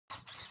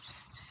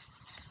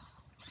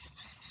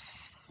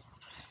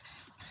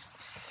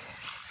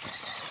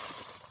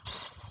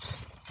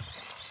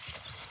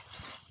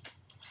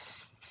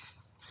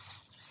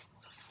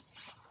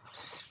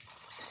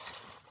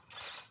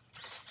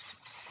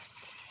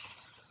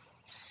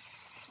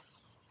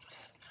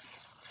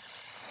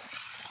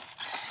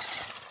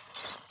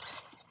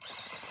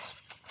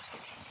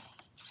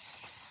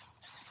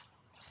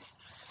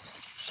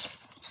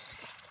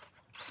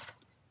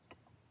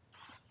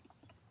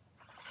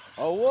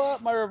Oh,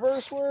 what? My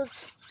reverse worked?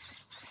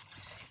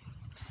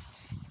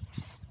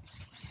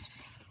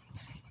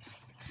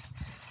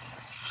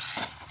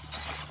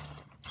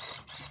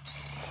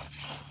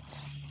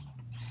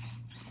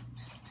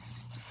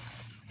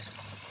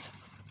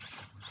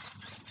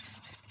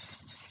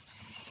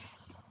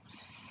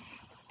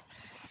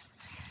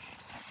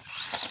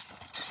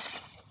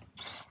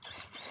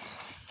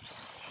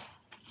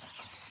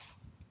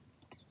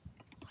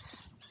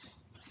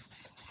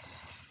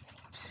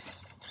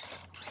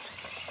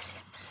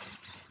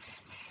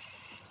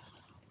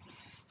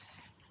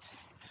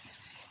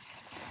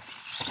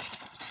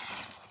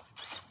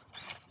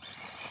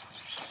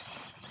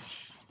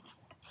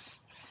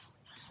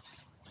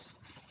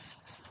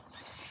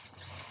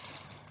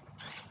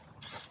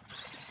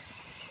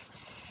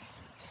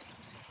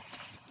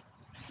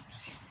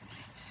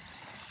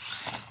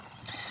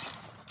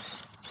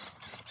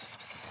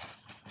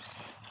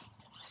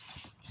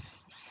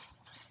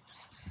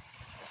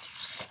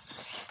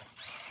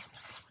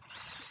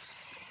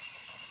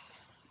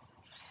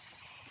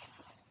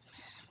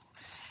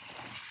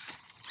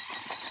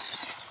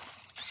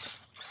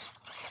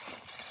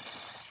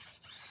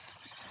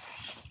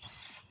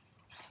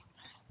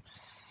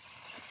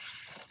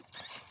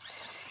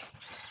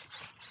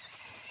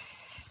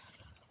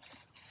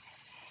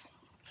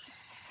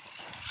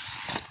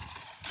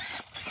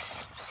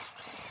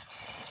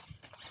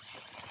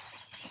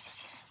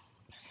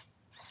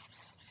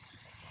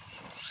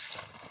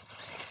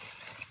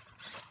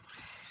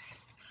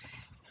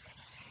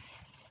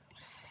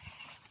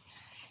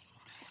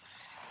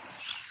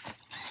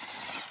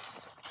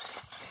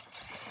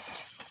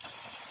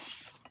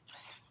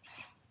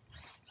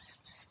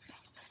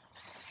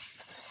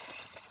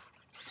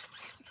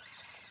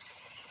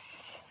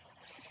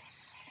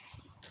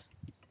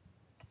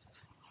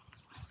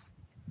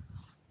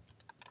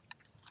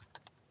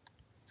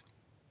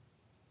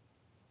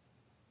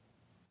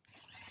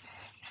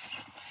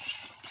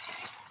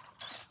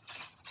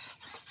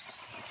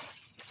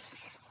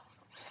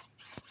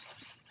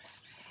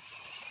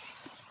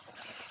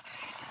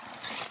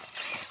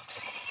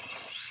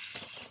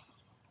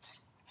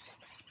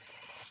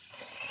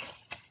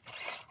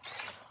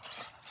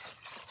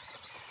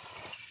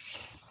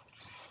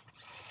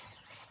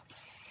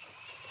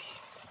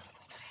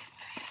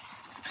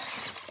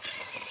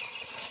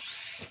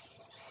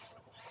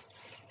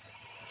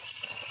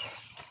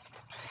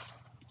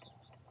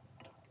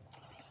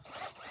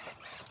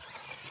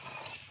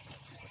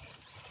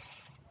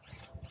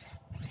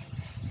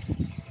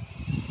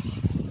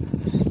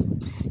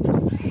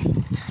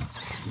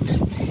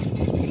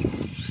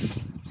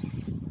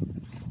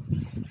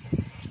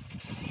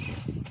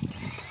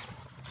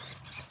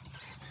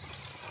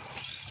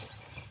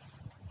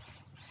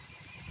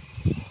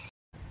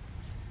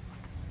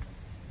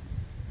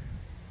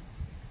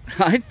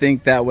 I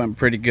think that went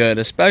pretty good,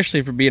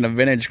 especially for being a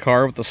vintage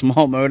car with a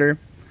small motor.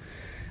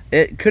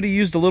 It could have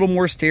used a little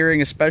more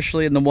steering,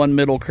 especially in the one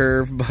middle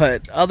curve,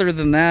 but other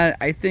than that,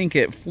 I think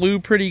it flew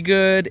pretty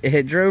good.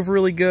 It drove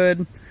really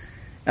good.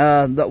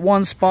 That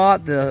one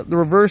spot, the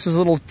reverse is a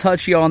little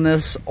touchy on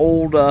this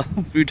old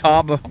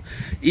Futaba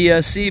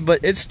ESC,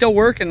 but it's still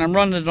working. I'm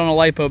running it on a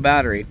LiPo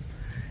battery.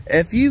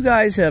 If you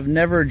guys have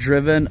never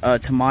driven a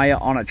Tamiya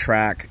on a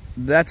track,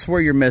 that's where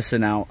you're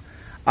missing out.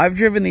 I've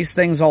driven these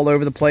things all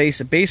over the place.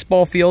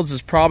 Baseball fields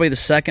is probably the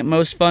second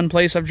most fun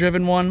place I've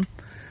driven one.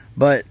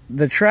 But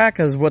the track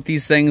is what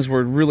these things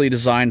were really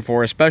designed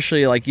for,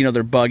 especially like, you know,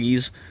 they're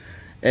buggies.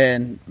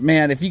 And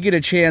man, if you get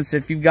a chance,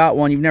 if you've got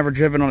one, you've never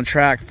driven on a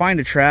track, find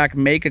a track,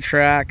 make a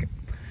track.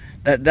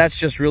 That's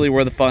just really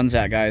where the fun's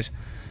at, guys.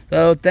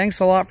 So thanks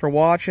a lot for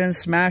watching.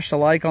 Smash the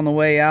like on the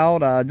way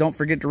out. Don't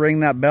forget to ring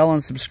that bell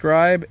and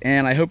subscribe.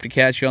 And I hope to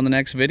catch you on the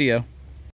next video.